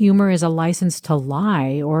whether humor is a license to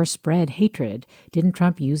lie or spread hatred. Didn't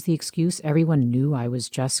Trump use the excuse, everyone knew I was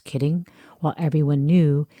just kidding, while everyone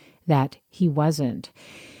knew that he wasn't?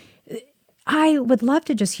 I would love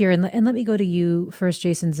to just hear, and let me go to you first,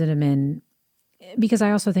 Jason Zinoman, because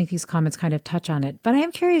I also think these comments kind of touch on it. But I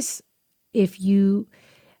am curious if you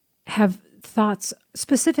have thoughts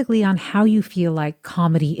specifically on how you feel like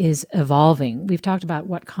comedy is evolving. We've talked about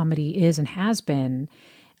what comedy is and has been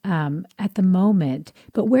at the moment,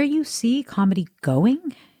 but where you see comedy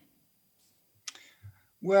going?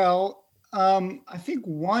 Well, I think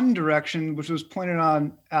one direction, which was pointed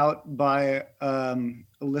out by a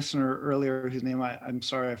listener earlier, whose name I'm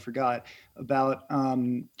sorry I forgot, about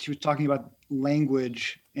she was talking about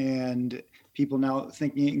language and people now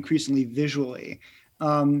thinking increasingly visually.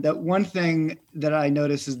 That one thing that I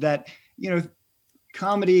noticed is that,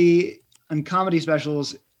 comedy and comedy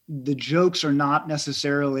specials, the jokes are not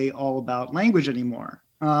necessarily all about language anymore.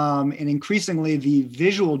 And increasingly the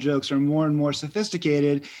visual jokes are more and more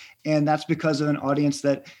sophisticated. And that's because of an audience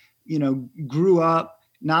that, grew up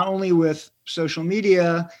not only with social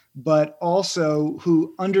media, but also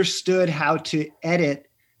who understood how to edit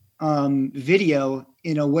video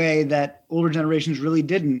in a way that older generations really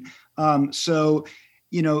didn't. So,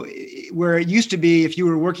 where it used to be, if you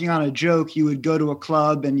were working on a joke, you would go to a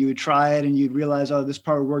club and you would try it and you'd realize, oh, this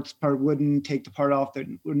part would work, this part wouldn't, take the part off that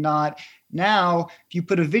would not. Now, if you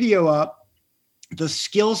put a video up, the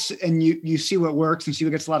skills, and you see what works and see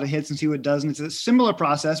what gets a lot of hits and see what doesn't. It's a similar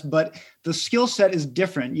process, but the skill set is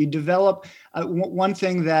different. You develop one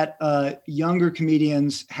thing that younger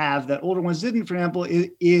comedians have that older ones didn't, for example,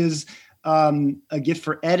 is a gift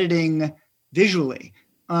for editing visually.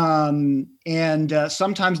 And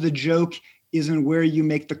sometimes the joke isn't where you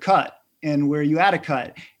make the cut and where you add a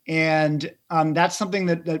cut. And that's something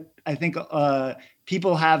that I think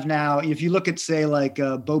people have now. If you look at, say, like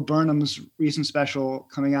Bo Burnham's recent special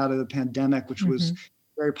coming out of the pandemic, which was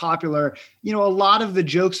very popular, a lot of the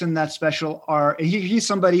jokes in that special are, he's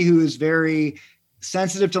somebody who is very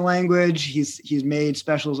sensitive to language. He's made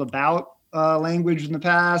specials about language in the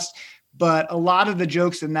past, but a lot of the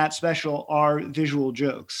jokes in that special are visual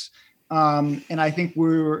jokes. And I think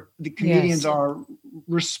the comedians are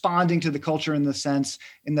responding to the culture in the sense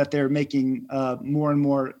in that they're making more and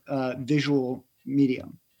more visual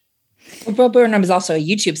medium. Well, Bo Burnham is also a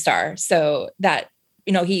YouTube star, so that,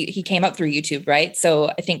 he came up through YouTube, right? So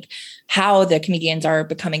I think how the comedians are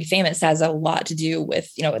becoming famous has a lot to do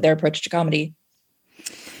with, their approach to comedy.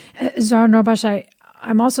 Zahra Norbash,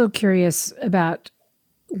 I'm also curious about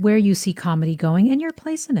where you see comedy going and your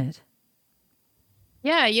place in it.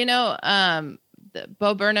 Yeah,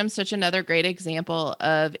 Bo Burnham's such another great example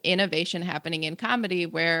of innovation happening in comedy,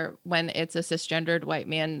 where when it's a cisgendered white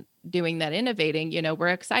man doing that innovating, we're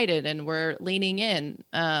excited and we're leaning in.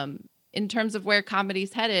 In terms of where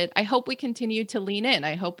comedy's headed, I hope we continue to lean in.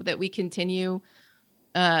 I hope that we continue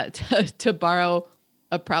to borrow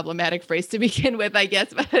a problematic phrase to begin with, I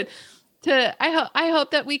guess, but I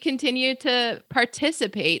hope that we continue to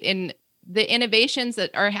participate in the innovations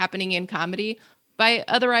that are happening in comedy by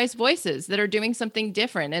otherized voices that are doing something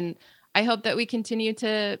different. And I hope that we continue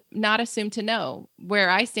to not assume to know.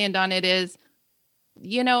 Where I stand on it is,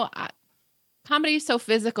 comedy is so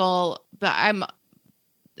physical, but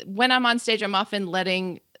when I'm on stage, I'm often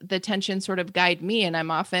letting the tension sort of guide me, and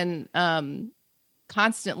I'm often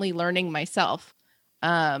constantly learning myself.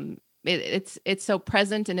 It's so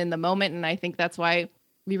present and in the moment, and I think that's why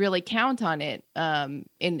we really count on it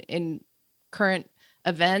in current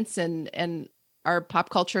events and our pop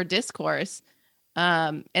culture discourse.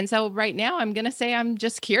 And so right now I'm going to say I'm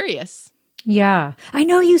just curious. Yeah. I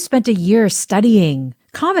know you spent a year studying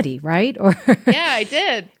comedy, right? Yeah, I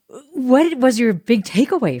did. What was your big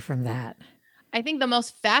takeaway from that? I think the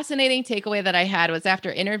most fascinating takeaway that I had was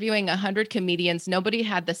after interviewing 100 comedians, nobody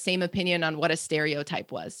had the same opinion on what a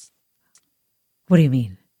stereotype was. What do you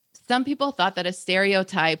mean? Some people thought that a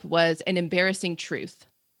stereotype was an embarrassing truth.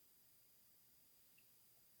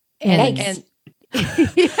 And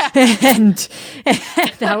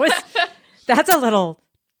that's a little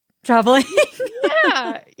troubling.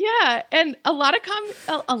 yeah. And a lot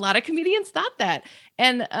of comedians thought that.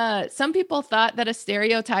 And some people thought that a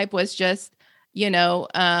stereotype was just,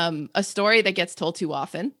 a story that gets told too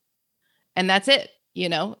often. And that's it,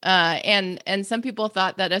 and some people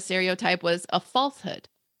thought that a stereotype was a falsehood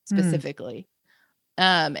specifically.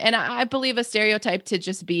 And I believe a stereotype to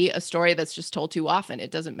just be a story that's just told too often.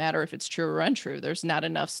 It doesn't matter if it's true or untrue. There's not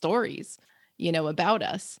enough stories, about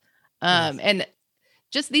us. Yes. And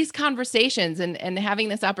just these conversations and having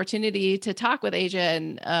this opportunity to talk with Asia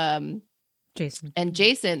and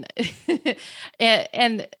Jason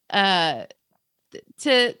and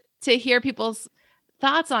to hear people's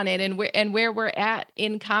thoughts on it and where we're at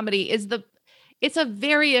in comedy it's a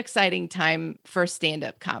very exciting time for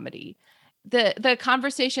stand-up comedy. The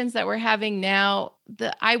conversations that we're having now,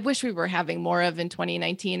 I wish we were having more of in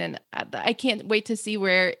 2019, and I can't wait to see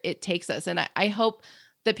where it takes us. And I hope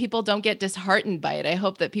that people don't get disheartened by it. I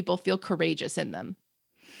hope that people feel courageous in them.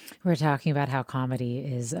 We're talking about how comedy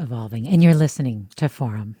is evolving, and you're listening to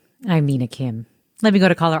Forum. I'm Mina Kim. Let me go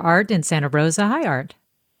to caller Art in Santa Rosa. Hi, Art.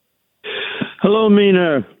 Hello,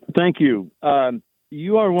 Mina. Thank you.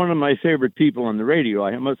 You are one of my favorite people on the radio.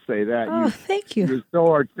 I must say that. Oh, thank you. You're so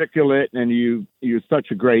articulate, and you're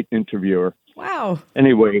such a great interviewer. Wow.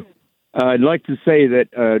 Anyway, I'd like to say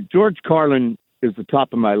that George Carlin is the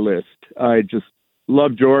top of my list. I just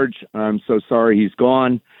love George. I'm so sorry he's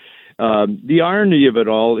gone. The irony of it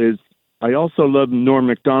all is I also love Norm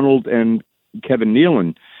Macdonald and Kevin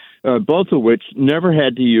Nealon, both of which never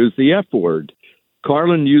had to use the F word.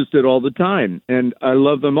 Carlin used it all the time, and I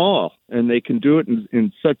love them all. And they can do it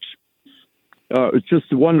in such, it's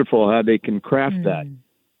just wonderful how they can craft that.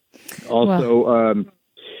 Also,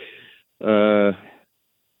 I'm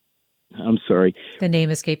sorry. The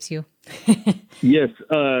name escapes you. Yes.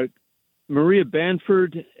 Maria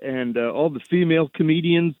Bamford and all the female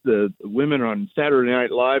comedians, the women on Saturday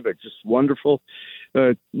Night Live are just wonderful.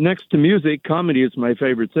 Next to music, comedy is my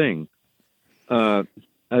favorite thing.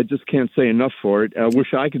 I just can't say enough for it. I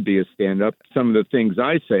wish I could be a stand-up. Some of the things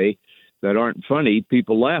I say that aren't funny,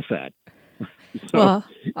 people laugh at. Well,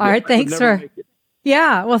 Art, thanks for...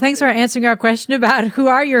 Yeah, well, thanks for answering our question about who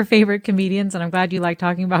are your favorite comedians. And I'm glad you like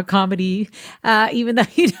talking about comedy, even though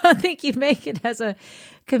you don't think you make it as a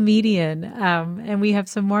comedian. And we have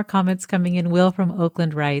some more comments coming in. Will from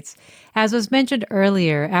Oakland writes, as was mentioned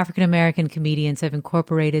earlier, African-American comedians have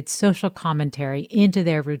incorporated social commentary into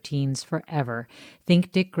their routines forever.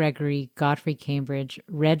 Think Dick Gregory, Godfrey Cambridge,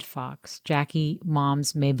 Red Fox, Jackie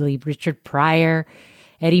Moms Mabley, Richard Pryor,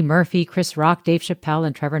 Eddie Murphy, Chris Rock, Dave Chappelle,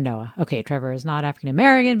 and Trevor Noah. Okay, Trevor is not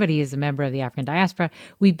African-American, but he is a member of the African diaspora.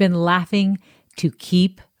 We've been laughing to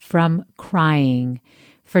keep from crying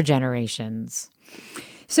for generations.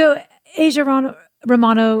 So, Asia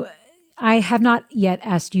Romano, I have not yet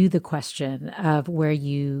asked you the question of where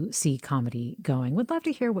you see comedy going. Would love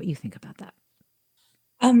to hear what you think about that.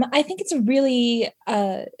 I think it's a really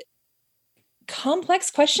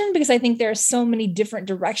complex question because I think there are so many different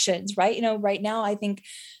directions, right? You know, right now, I think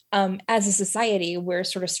as a society, we're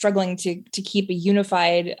sort of struggling to keep a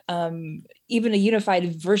unified, even a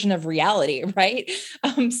unified version of reality, right?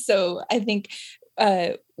 So I think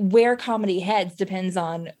where comedy heads depends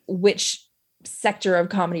on which sector of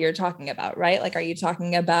comedy you're talking about, right? Like, are you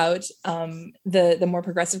talking about the more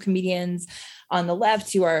progressive comedians on the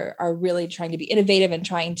left who are really trying to be innovative and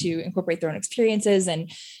trying to incorporate their own experiences and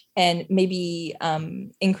maybe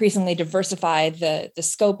increasingly diversify the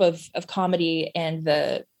scope of comedy and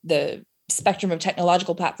the spectrum of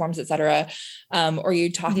technological platforms, et cetera? Or are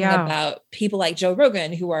you talking about people like Joe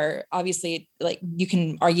Rogan, who are obviously, like, you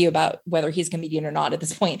can argue about whether he's a comedian or not at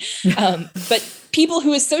this point, but people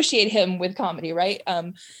who associate him with comedy, right?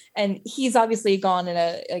 And he's obviously gone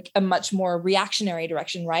in a much more reactionary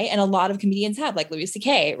direction, right? And a lot of comedians have, like Louis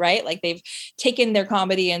C.K., right? Like, they've taken their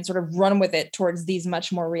comedy and sort of run with it towards these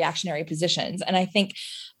much more reactionary positions. And I think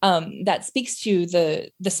that speaks to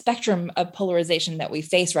the spectrum of polarization that we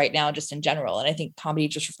face right now, just in general. And I think comedy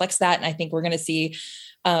just reflects that. And I think we're going to see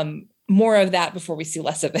more of that before we see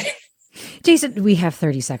less of it. Jason, we have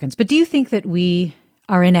 30 seconds, but do you think that we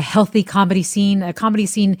are in a healthy comedy scene, a comedy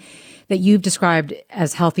scene that you've described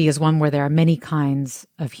as healthy as one where there are many kinds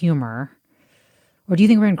of humor? Or do you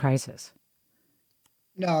think we're in crisis?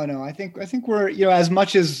 No. I think we're, as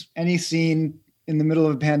much as any scene in the middle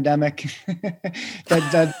of a pandemic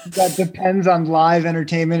that depends on live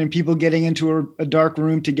entertainment and people getting into a dark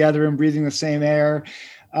room together and breathing the same air.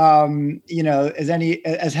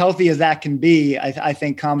 As healthy as that can be, I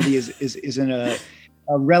think comedy is in a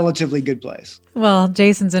relatively good place. Well,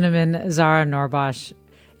 Jason Zinoman, Zara Norbosch,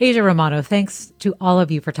 Asia Romano, thanks to all of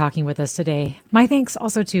you for talking with us today. My thanks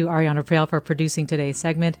also to Ariana Prale for producing today's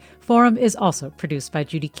segment. Forum is also produced by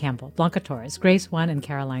Judy Campbell, Blanca Torres, Grace One, and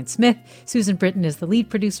Caroline Smith. Susan Britton is the lead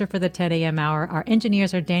producer for the 10 a.m. hour. Our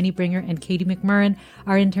engineers are Danny Bringer and Katie McMurrin.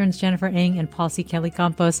 Our interns, Jennifer Ng and Paul C. Kelly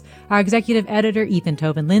Campos. Our executive editor, Ethan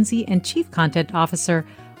Tobin Lindsay, and chief content officer,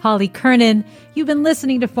 Holly Kernan. You've been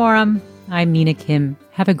listening to Forum. I'm Mina Kim.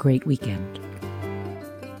 Have a great weekend.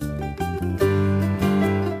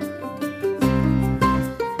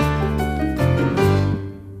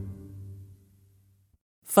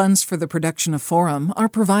 Funds for the production of Forum are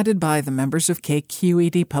provided by the members of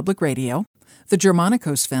KQED Public Radio, the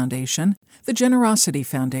Germanicos Foundation, the Generosity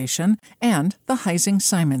Foundation, and the Heising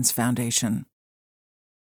Simons Foundation.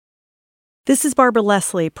 This is Barbara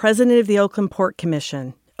Leslie, President of the Oakland Port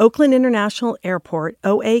Commission. Oakland International Airport,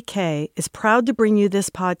 OAK, is proud to bring you this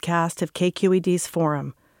podcast of KQED's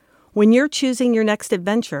Forum. When you're choosing your next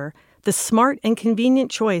adventure, The smart and convenient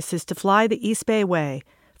choice is to fly the East Bay Way,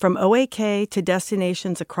 from OAK to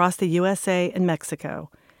destinations across the USA and Mexico.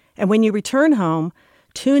 And when you return home,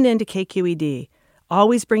 tune in to KQED,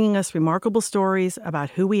 always bringing us remarkable stories about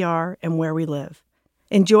who we are and where we live.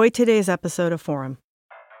 Enjoy today's episode of Forum.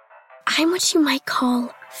 I'm what you might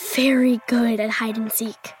call very good at hide and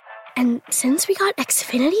seek. And since we got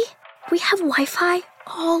Xfinity, we have Wi-Fi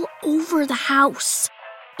all over the house,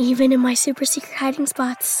 even in my super secret hiding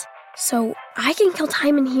spots. So I can kill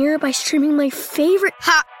time in here by streaming my favorite...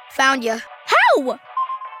 Ha! Found you. How?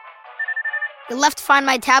 You left Find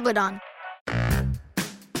My tablet on.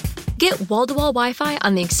 Get wall-to-wall Wi-Fi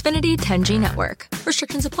on the Xfinity 10G network.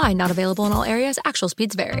 Restrictions apply. Not available in all areas. Actual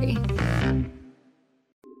speeds vary.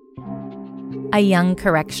 A young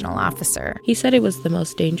correctional officer. He said it was the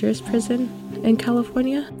most dangerous prison in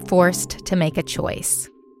California. Forced to make a choice.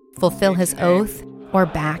 Fulfill his oath or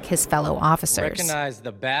back his fellow officers. Recognize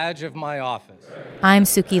the badge of my office. I'm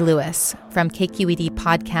Suki Lewis. From KQED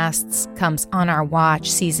Podcasts comes On Our Watch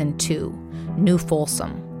Season 2, New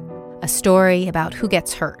Folsom. A story about who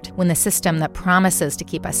gets hurt when the system that promises to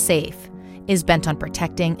keep us safe is bent on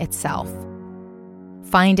protecting itself.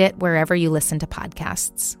 Find it wherever you listen to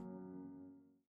podcasts.